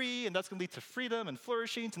be free, and that's going to lead to freedom and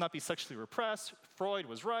flourishing, to not be sexually repressed. Freud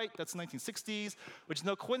was right. That's the 1960s, which is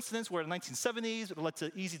no coincidence, where in the 1970s, it led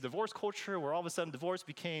to easy divorce culture, where all of a sudden divorce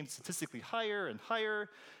became statistically higher and higher.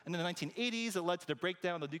 And in the 1980s, it led to the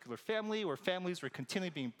breakdown of the nuclear family, where families were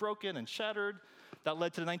continually being broken and shattered. That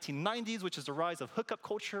led to the 1990s, which is the rise of hookup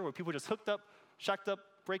culture, where people just hooked up, shacked up,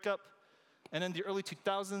 break up. And in the early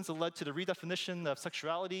 2000s, it led to the redefinition of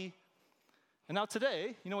sexuality. And now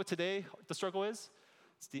today, you know what today the struggle is?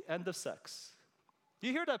 It's the end of sex. Do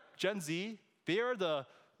you hear that Gen Z, they are the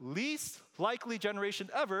least likely generation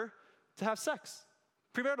ever to have sex,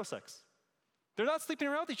 premarital sex. They're not sleeping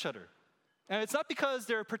around with each other. And it's not because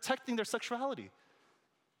they're protecting their sexuality.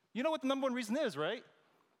 You know what the number one reason is, right?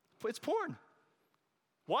 It's porn.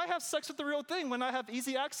 Why have sex with the real thing when I have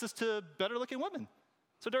easy access to better looking women?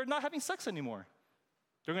 So they're not having sex anymore.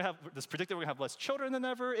 They're going to have this predicted we're going to have less children than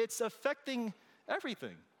ever. It's affecting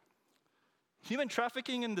everything. Human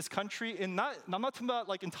trafficking in this country, I'm not talking about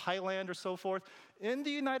like in Thailand or so forth. In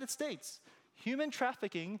the United States, human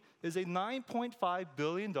trafficking is a $9.5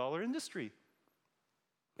 billion industry.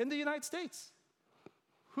 In the United States.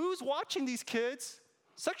 Who's watching these kids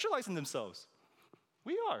sexualizing themselves?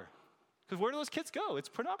 We are. Because where do those kids go? It's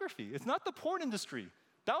pornography. It's not the porn industry.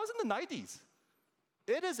 That was in the 90s.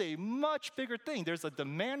 It is a much bigger thing. There's a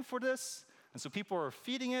demand for this, and so people are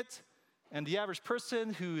feeding it. And the average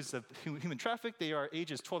person who's human trafficked, they are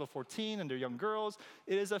ages 12 to 14, and they're young girls.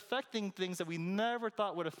 It is affecting things that we never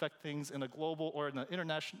thought would affect things in a global or in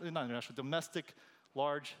an domestic,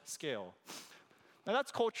 large scale. Now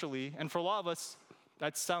that's culturally, and for a lot of us,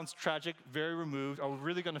 that sounds tragic, very removed. Are we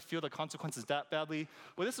really going to feel the consequences that badly?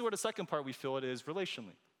 Well, this is where the second part we feel it is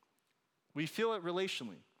relationally. We feel it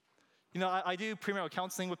relationally. I do premarital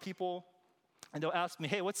counseling with people, and they'll ask me,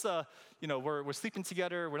 hey, what's we're sleeping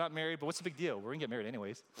together, we're not married, but what's the big deal? We're gonna get married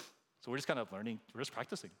anyways. So we're just kind of learning, we're just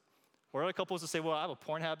practicing. Or other couples will say, well, I have a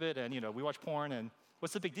porn habit, and we watch porn, and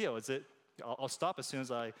what's the big deal? I'll stop as soon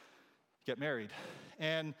as I get married.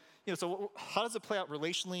 And so how does it play out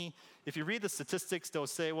relationally? If you read the statistics, they'll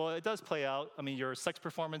say, well, it does play out. I mean, your sex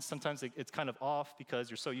performance, sometimes it's kind of off because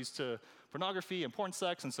you're so used to pornography and porn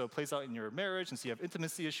sex, and so it plays out in your marriage, and so you have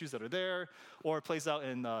intimacy issues that are there. Or it plays out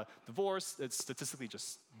in divorce. It's statistically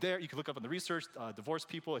just there. You can look up in the research, divorced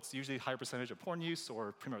people, it's usually a higher percentage of porn use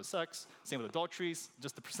or premarital sex. Same with adulteries,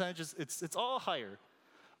 just the percentages, it's all higher.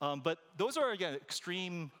 But those are, again,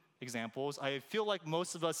 extreme examples. I feel like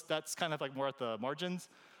most of us, that's kind of like more at the margins,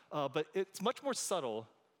 but it's much more subtle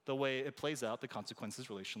the way it plays out, the consequences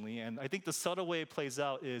relationally. And I think the subtle way it plays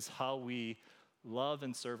out is how we love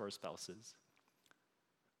and serve our spouses.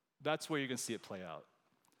 That's where you're going to see it play out.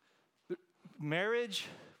 Marriage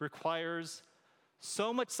requires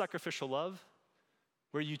so much sacrificial love,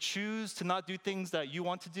 where you choose to not do things that you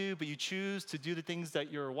want to do, but you choose to do the things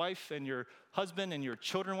that your wife and your husband and your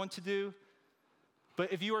children want to do.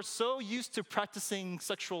 But if you are so used to practicing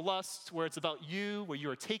sexual lust, where it's about you, where you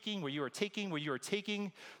are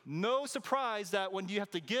taking, no surprise that when you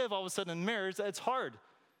have to give all of a sudden in marriage, that it's hard.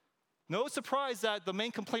 No surprise that the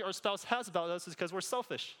main complaint our spouse has about us is because we're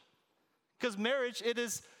selfish. Because marriage, it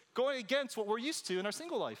is going against what we're used to in our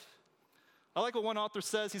single life. I like what one author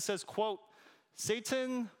says. He says, quote,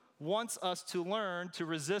 "Satan wants us to learn to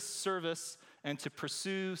resist service and to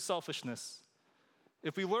pursue selfishness.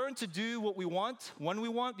 If we learn to do what we want, when we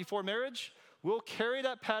want, before marriage, we'll carry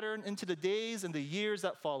that pattern into the days and the years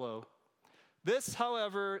that follow. This,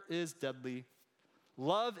 however, is deadly.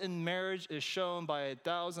 Love in marriage is shown by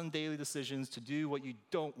 1,000 daily decisions to do what you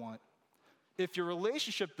don't want. If your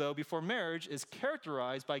relationship, though, before marriage is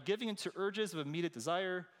characterized by giving into urges of immediate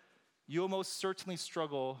desire, you'll most certainly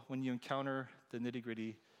struggle when you encounter the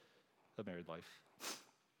nitty-gritty of married life."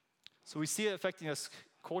 So we see it affecting us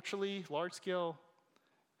culturally, large scale.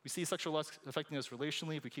 We see sexual lust affecting us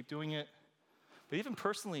relationally if we keep doing it. But even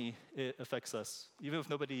personally, it affects us, even if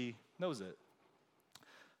nobody knows it.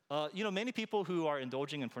 Many people who are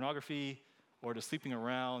indulging in pornography or just sleeping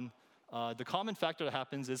around, the common factor that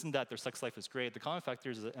happens isn't that their sex life is great. The common factor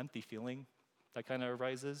is an empty feeling that kind of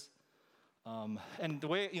arises. And the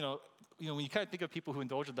way, when you kind of think of people who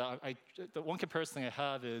indulge in that, the one comparison I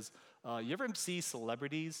have is, you ever see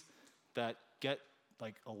celebrities that get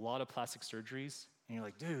like a lot of plastic surgeries? And you're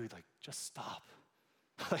like, dude, like, just stop.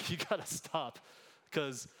 Like, you gotta stop.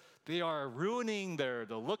 Because they are ruining the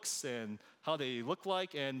looks and how they look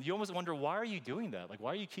like, and you almost wonder, why are you doing that? Like,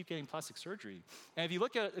 why do you keep getting plastic surgery? And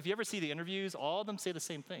if you ever see the interviews, all of them say the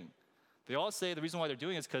same thing. They all say the reason why they're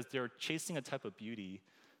doing it is because they're chasing a type of beauty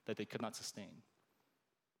that they could not sustain.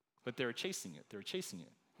 But they're chasing it.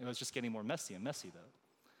 It was just getting more messy and messy, though.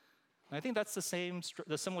 And I think that's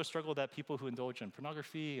the similar struggle that people who indulge in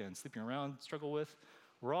pornography and sleeping around struggle with.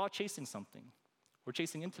 We're all chasing something. We're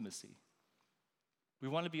chasing intimacy. We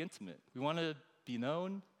want to be intimate. We want to be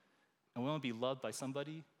known, and we want to be loved by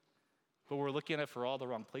somebody. But we're looking at it for all the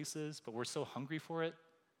wrong places, but we're so hungry for it.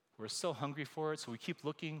 So we keep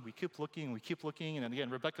looking. And then again,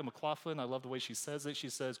 Rebecca McLaughlin, I love the way she says it. She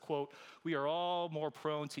says, quote, "We are all more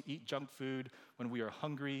prone to eat junk food when we are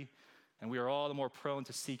hungry, and we are all the more prone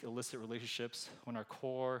to seek illicit relationships when our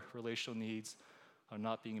core relational needs are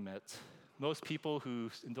not being met." Most people who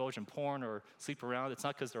indulge in porn or sleep around, it's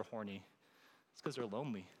not because they're horny. It's because they're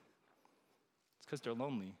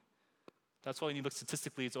lonely. That's why when you look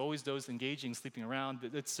statistically, it's always those engaging, sleeping around.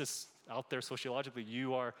 It's just out there sociologically.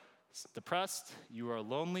 You are depressed, you are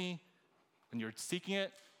lonely, and you're seeking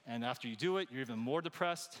it. And after you do it, you're even more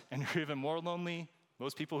depressed, and you're even more lonely.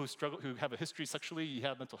 Most people who have a history sexually, you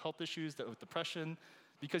have mental health issues with depression,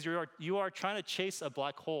 because you are trying to chase a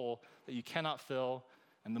black hole that you cannot fill.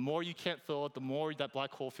 And the more you can't fill it, the more that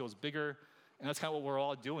black hole feels bigger. And that's kind of what we're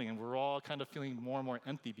all doing. And we're all kind of feeling more and more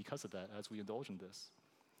empty because of that as we indulge in this.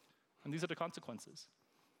 And these are the consequences.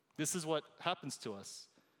 This is what happens to us.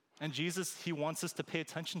 And Jesus, he wants us to pay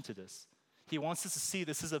attention to this. He wants us to see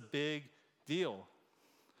this is a big deal.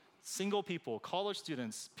 Single people, college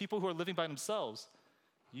students, people who are living by themselves,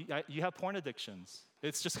 you have porn addictions.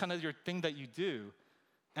 It's just kind of your thing that you do.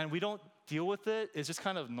 And we don't deal with it. It's just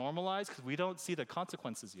kind of normalized because we don't see the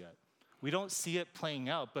consequences yet. We don't see it playing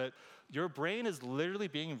out. But your brain is literally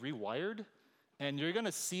being rewired. And you're going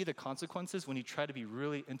to see the consequences when you try to be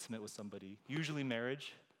really intimate with somebody, usually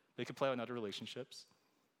marriage. They could play out in other relationships.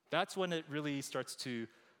 That's when it really starts to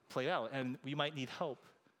play out. And we might need help.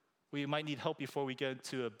 We might need help before we get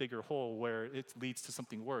into a bigger hole where it leads to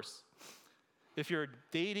something worse. If you're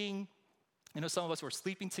dating, some of us were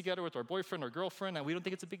sleeping together with our boyfriend or girlfriend, and we don't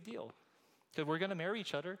think it's a big deal. Because we're going to marry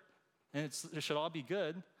each other, and it should all be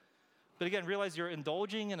good. But again, realize you're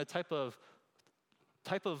indulging in a type of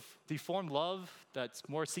deformed love that's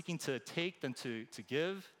more seeking to take than to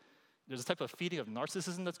give. There's a type of feeding of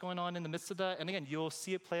narcissism that's going on in the midst of that. And again, you'll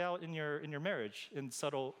see it play out in your marriage in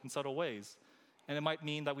subtle ways. And it might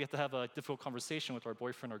mean that we have to have a difficult conversation with our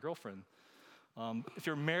boyfriend or girlfriend. If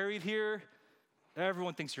you're married here,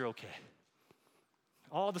 everyone thinks you're okay.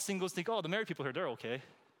 All the singles think, the married people here, they're okay.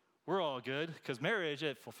 We're all good, because marriage,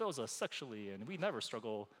 it fulfills us sexually, and we never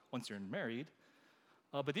struggle once you're married.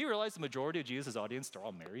 But do you realize the majority of Jesus' audience, they're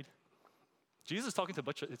all married? Jesus is talking to a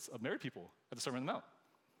bunch of married people at the Sermon on the Mount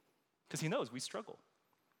because he knows we struggle.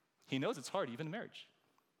 He knows it's hard even in marriage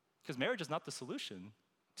because marriage is not the solution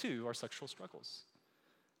to our sexual struggles.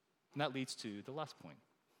 And that leads to the last point.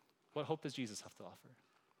 What hope does Jesus have to offer?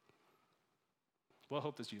 What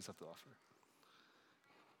hope does Jesus have to offer?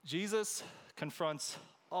 Jesus confronts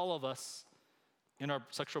all of us in our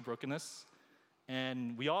sexual brokenness,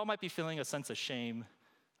 and we all might be feeling a sense of shame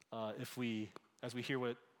as we hear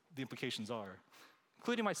what the implications are,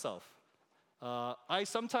 including myself. I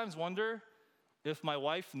sometimes wonder if my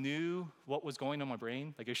wife knew what was going on in my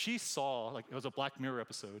brain, like if she saw, like it was a Black Mirror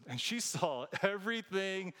episode, and she saw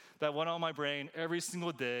everything that went on in my brain every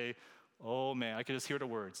single day, oh man, I could just hear the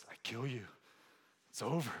words, I kill you. It's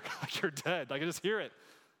over, like you're dead. I can just hear it.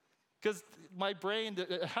 Because my brain,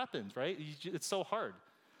 it happens, right? It's so hard.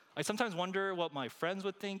 I sometimes wonder what my friends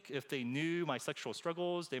would think if they knew my sexual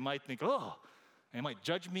struggles. They might think, oh, they might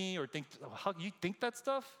judge me or think, oh, how you think that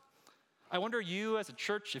stuff? I wonder you as a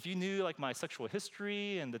church, if you knew like my sexual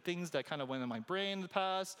history and the things that kind of went in my brain in the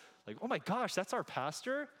past, like, oh my gosh, that's our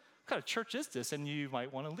pastor? What kind of church is this? And you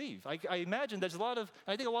might want to leave. I imagine there's a lot of,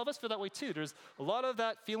 I think a lot of us feel that way too. There's a lot of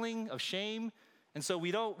that feeling of shame. And so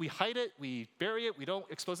we hide it, we bury it, we don't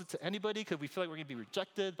expose it to anybody because we feel like we're going to be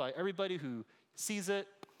rejected by everybody who sees it.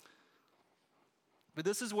 But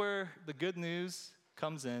this is where the good news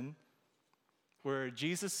comes in, where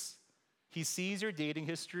Jesus, he sees your dating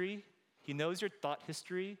history, he knows your thought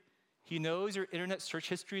history, he knows your internet search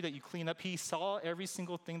history that you clean up. He saw every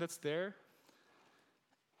single thing that's there,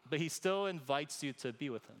 but he still invites you to be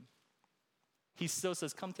with him. He still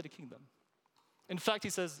says, come to the kingdom. In fact, he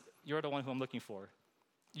says, you're the one who I'm looking for.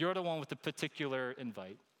 You're the one with the particular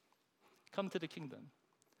invite. Come to the kingdom.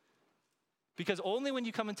 Because only when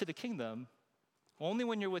you come into the kingdom, only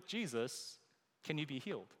when you're with Jesus, can you be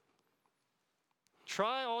healed.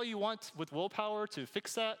 Try all you want with willpower to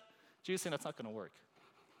fix that. Jesus is saying that's not going to work.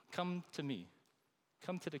 Come to me.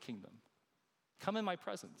 Come to the kingdom. Come in my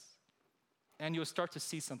presence. And you'll start to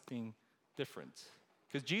see something different.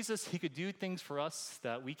 Because Jesus, he could do things for us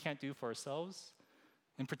that we can't do for ourselves.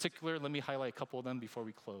 In particular, let me highlight a couple of them before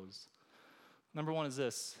we close. Number one is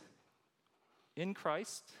this. In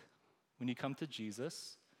Christ, when you come to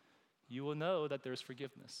Jesus, you will know that there's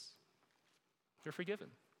forgiveness. You're forgiven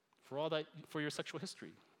for your sexual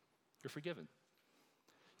history. You're forgiven.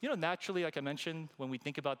 You know, naturally, like I mentioned, when we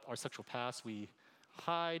think about our sexual past, we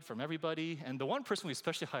hide from everybody, and the one person we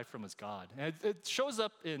especially hide from is God. And it shows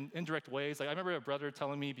up in indirect ways. Like I remember a brother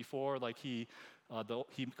telling me before, like he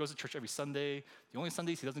goes to church every Sunday. The only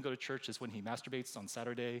Sundays he doesn't go to church is when he masturbates on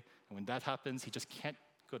Saturday, and when that happens, he just can't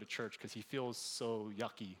go to church because he feels so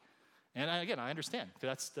yucky. And I understand, because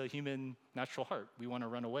that's the human natural heart. We want to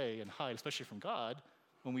run away and hide, especially from God,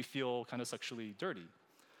 when we feel kind of sexually dirty.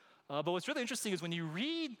 But what's really interesting is when you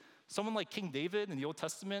read someone like King David in the Old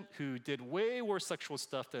Testament, who did way worse sexual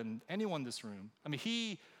stuff than anyone in this room. I mean,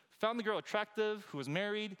 he found the girl attractive, who was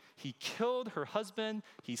married. He killed her husband.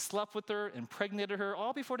 He slept with her, impregnated her,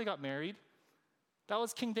 all before they got married. That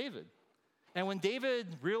was King David. And when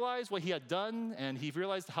David realized what he had done, and he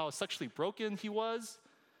realized how sexually broken he was,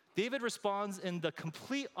 David responds in the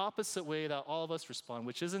complete opposite way that all of us respond,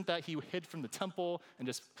 which isn't that he hid from the temple and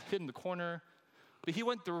just hid in the corner, but he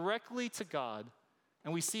went directly to God.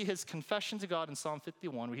 And we see his confession to God in Psalm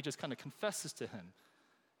 51, where he just kind of confesses to him.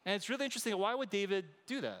 And it's really interesting. Why would David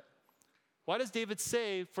do that? Why does David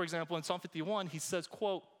say, for example, in Psalm 51, he says,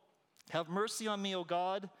 quote, have mercy on me, O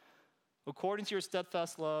God, according to your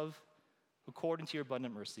steadfast love, according to your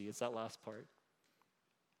abundant mercy. It's that last part.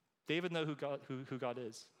 David knows who God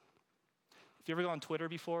is. If you ever go on Twitter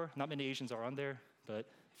before, not many Asians are on there, but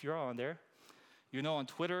if you're on there, you know on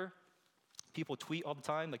Twitter, people tweet all the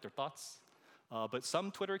time, like their thoughts. But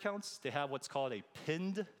some Twitter accounts, they have what's called a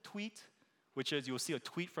pinned tweet, which is you'll see a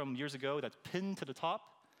tweet from years ago that's pinned to the top.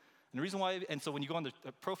 And the reason why, and so when you go on the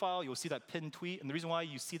profile, you'll see that pinned tweet. And the reason why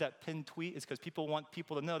you see that pinned tweet is because people want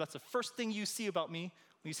people to know that's the first thing you see about me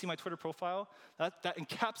when you see my Twitter profile. That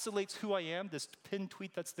encapsulates who I am, this pinned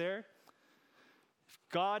tweet that's there. If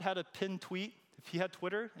God had a pinned tweet, if he had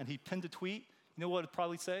Twitter and he pinned a tweet, you know what it would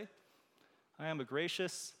probably say? I am a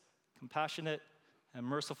gracious, compassionate, and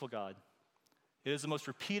merciful God. It is the most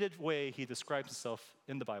repeated way he describes himself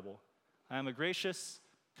in the Bible. I am a gracious,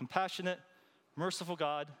 compassionate, merciful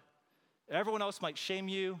God. Everyone else might shame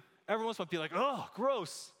you. Everyone else might be like, oh,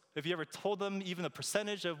 gross, if you ever told them even a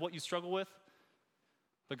percentage of what you struggle with.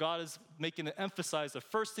 But God is making it emphasize the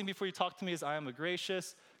first thing before you talk to me is I am a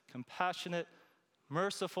gracious, compassionate,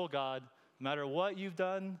 merciful God. No matter what you've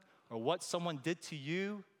done or what someone did to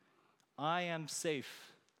you, I am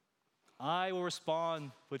safe. I will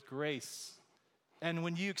respond with grace. And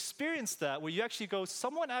when you experience that, where you actually go,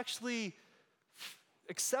 someone actually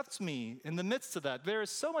accepts me in the midst of that, there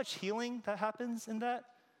is so much healing that happens in that.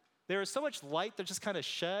 There is so much light that just kind of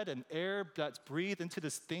shed and air that's breathed into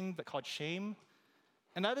this thing that called shame.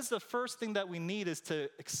 And that is the first thing that we need, is to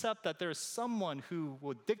accept that there is someone who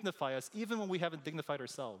will dignify us even when we haven't dignified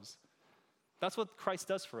ourselves. That's what Christ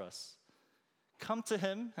does for us. Come to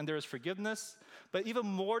him and there is forgiveness. But even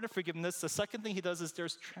more than forgiveness, the second thing he does is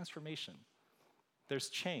there's transformation. There's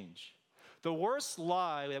change. The worst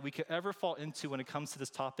lie that we could ever fall into when it comes to this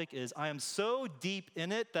topic is, I am so deep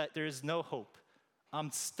in it that there is no hope. I'm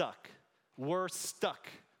stuck. We're stuck.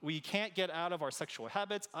 We can't get out of our sexual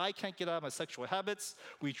habits. I can't get out of my sexual habits.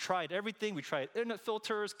 We tried everything. We tried internet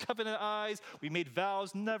filters, covenant eyes. We made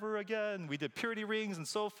vows, never again. We did purity rings and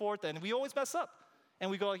so forth. And we always mess up. And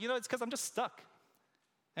we go, it's because I'm just stuck.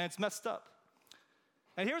 And it's messed up.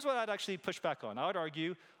 And here's what I'd actually push back on. I would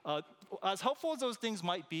argue, as helpful as those things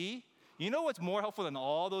might be, you know what's more helpful than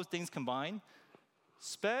all those things combined?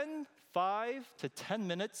 Spend 5 to 10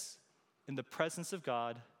 minutes in the presence of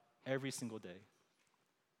God every single day.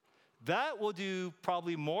 That will do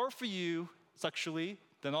probably more for you sexually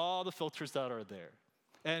than all the filters that are there.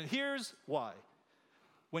 And here's why.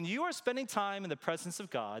 When you are spending time in the presence of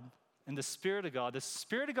God and the Spirit of God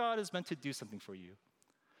is meant to do something for you.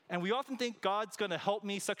 And we often think God's going to help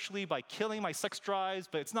me sexually by killing my sex drives,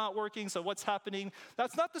 but it's not working, so what's happening?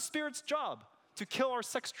 That's not the Spirit's job, to kill our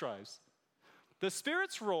sex drives. The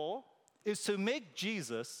Spirit's role is to make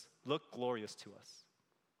Jesus look glorious to us.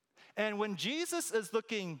 And when Jesus is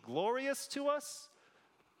looking glorious to us,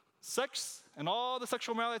 sex and all the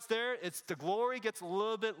sexual morality that's there, the glory gets a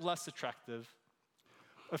little bit less attractive.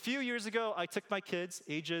 A few years ago, I took my kids,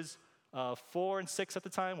 ages 4 and 6 at the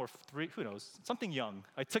time, or 3, who knows, something young.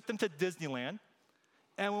 I took them to Disneyland.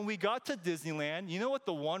 And when we got to Disneyland, you know what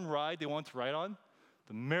the one ride they wanted to ride on?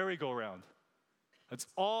 The merry-go-round. That's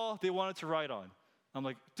all they wanted to ride on. I'm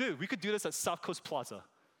like, dude, we could do this at South Coast Plaza.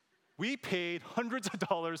 We paid hundreds of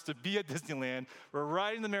dollars to be at Disneyland. We're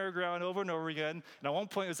riding the merry-go-round over and over again. And at one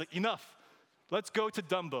point, it was like, enough. Let's go to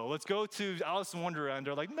Dumbo. Let's go to Alice in Wonderland.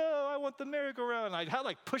 They're like, no, I want the merry-go-round. And I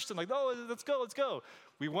had pushed them, no, let's go.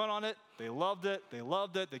 We went on it. They loved it.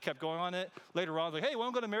 They kept going on it. Later on, like, hey,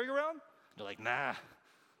 want to go to merry-go-round? They're like, nah,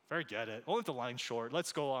 forget it. Only if the line's short.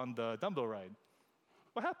 Let's go on the Dumbo ride.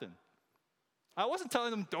 What happened? I wasn't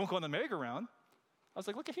telling them, don't go on the merry-go-round. I was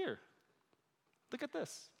like, look at here. Look at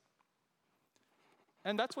this.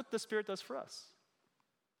 And that's what the Spirit does for us.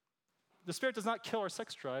 The Spirit does not kill our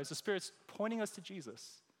sex drives. The Spirit's pointing us to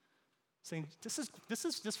Jesus, saying,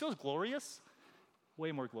 this feels glorious,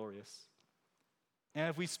 way more glorious. And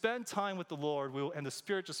if we spend time with the Lord, and the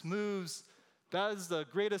Spirit just moves, that is the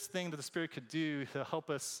greatest thing that the Spirit could do to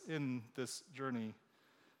help us in this journey.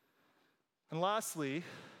 And lastly,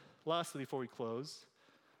 before we close,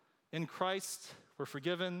 in Christ we're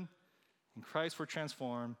forgiven, in Christ we're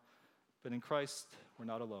transformed, but in Christ we're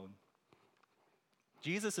not alone.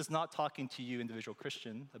 Jesus is not talking to you, individual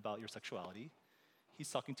Christian, about your sexuality. He's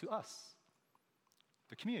talking to us,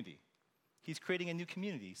 the community. He's creating a new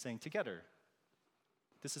community, saying together,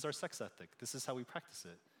 this is our sex ethic. This is how we practice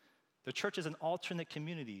it. The church is an alternate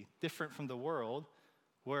community, different from the world,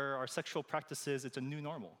 where our sexual practices, it's a new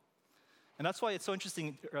normal. And that's why it's so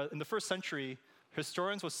interesting. In the first century,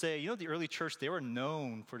 historians will say, the early church, they were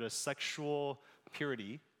known for the sexual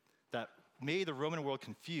purity that made the Roman world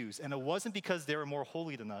confused. And it wasn't because they were more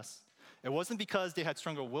holy than us. It wasn't because they had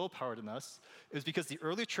stronger willpower than us. It was because the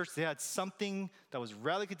early church, they had something that was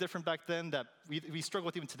radically different back then that we struggle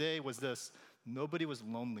with even today, was this: nobody was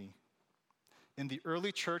lonely. In the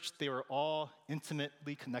early church, they were all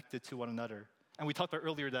intimately connected to one another. And we talked about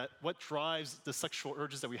earlier that what drives the sexual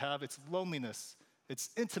urges that we have, it's loneliness, it's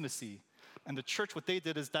intimacy. And the church, what they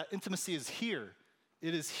did is that intimacy is here.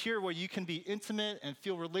 It is here where you can be intimate and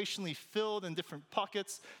feel relationally filled in different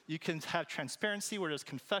pockets. You can have transparency where there's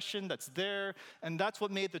confession that's there. And that's what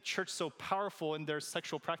made the church so powerful in their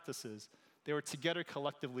sexual practices. They were together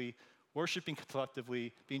collectively, worshiping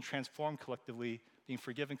collectively, being transformed collectively, being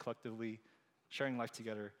forgiven collectively, sharing life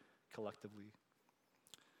together collectively.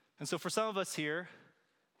 And so for some of us here,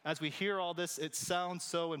 as we hear all this, it sounds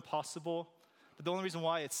so impossible. But the only reason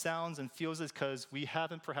why it sounds and feels is because we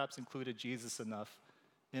haven't perhaps included Jesus enough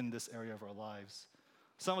in this area of our lives.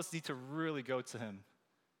 Some of us need to really go to him.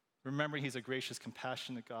 Remember, he's a gracious,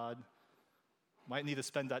 compassionate God. Might need to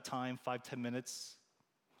spend that time, 5-10 minutes.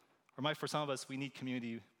 Or for some of us, we need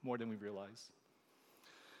community more than we realize.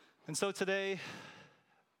 And so today,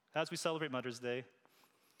 as we celebrate Mother's Day,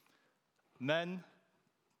 men,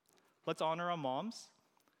 let's honor our moms,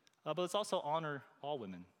 but let's also honor all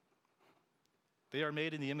women. They are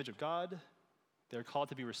made in the image of God. They're called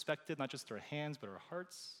to be respected, not just our hands, but our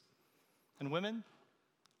hearts. And women,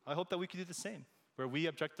 I hope that we can do the same, where we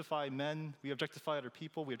objectify men, we objectify other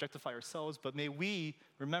people, we objectify ourselves, but may we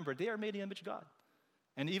remember they are made in the image of God.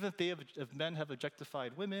 And even if men have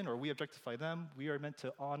objectified women or we objectify them, we are meant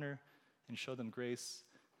to honor and show them grace.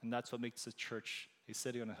 And that's what makes the church a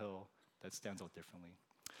city on a hill that stands out differently.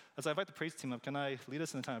 As I invite the praise team up, can I lead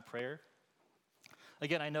us in a time of prayer?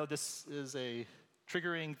 Again, I know this is a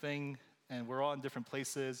triggering thing, and we're all in different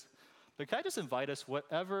places. But can I just invite us,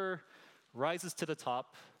 whatever rises to the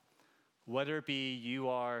top, whether it be you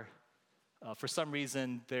are, for some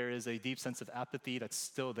reason, there is a deep sense of apathy that's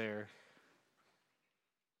still there.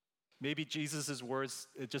 Maybe Jesus' words,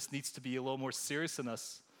 it just needs to be a little more serious in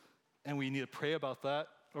us, and we need to pray about that.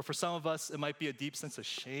 Or for some of us, it might be a deep sense of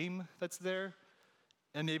shame that's there.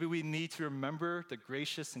 And maybe we need to remember the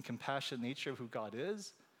gracious and compassionate nature of who God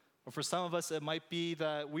is. Or for some of us, it might be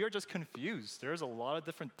that we are just confused. There's a lot of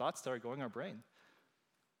different thoughts that are going in our brain.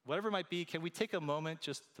 Whatever it might be, can we take a moment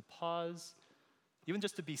just to pause, even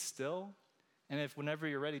just to be still? And whenever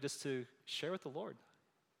you're ready, just to share with the Lord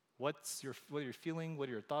what you're feeling, what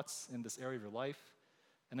are your thoughts in this area of your life.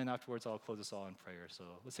 And then afterwards, I'll close us all in prayer. So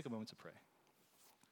let's take a moment to pray.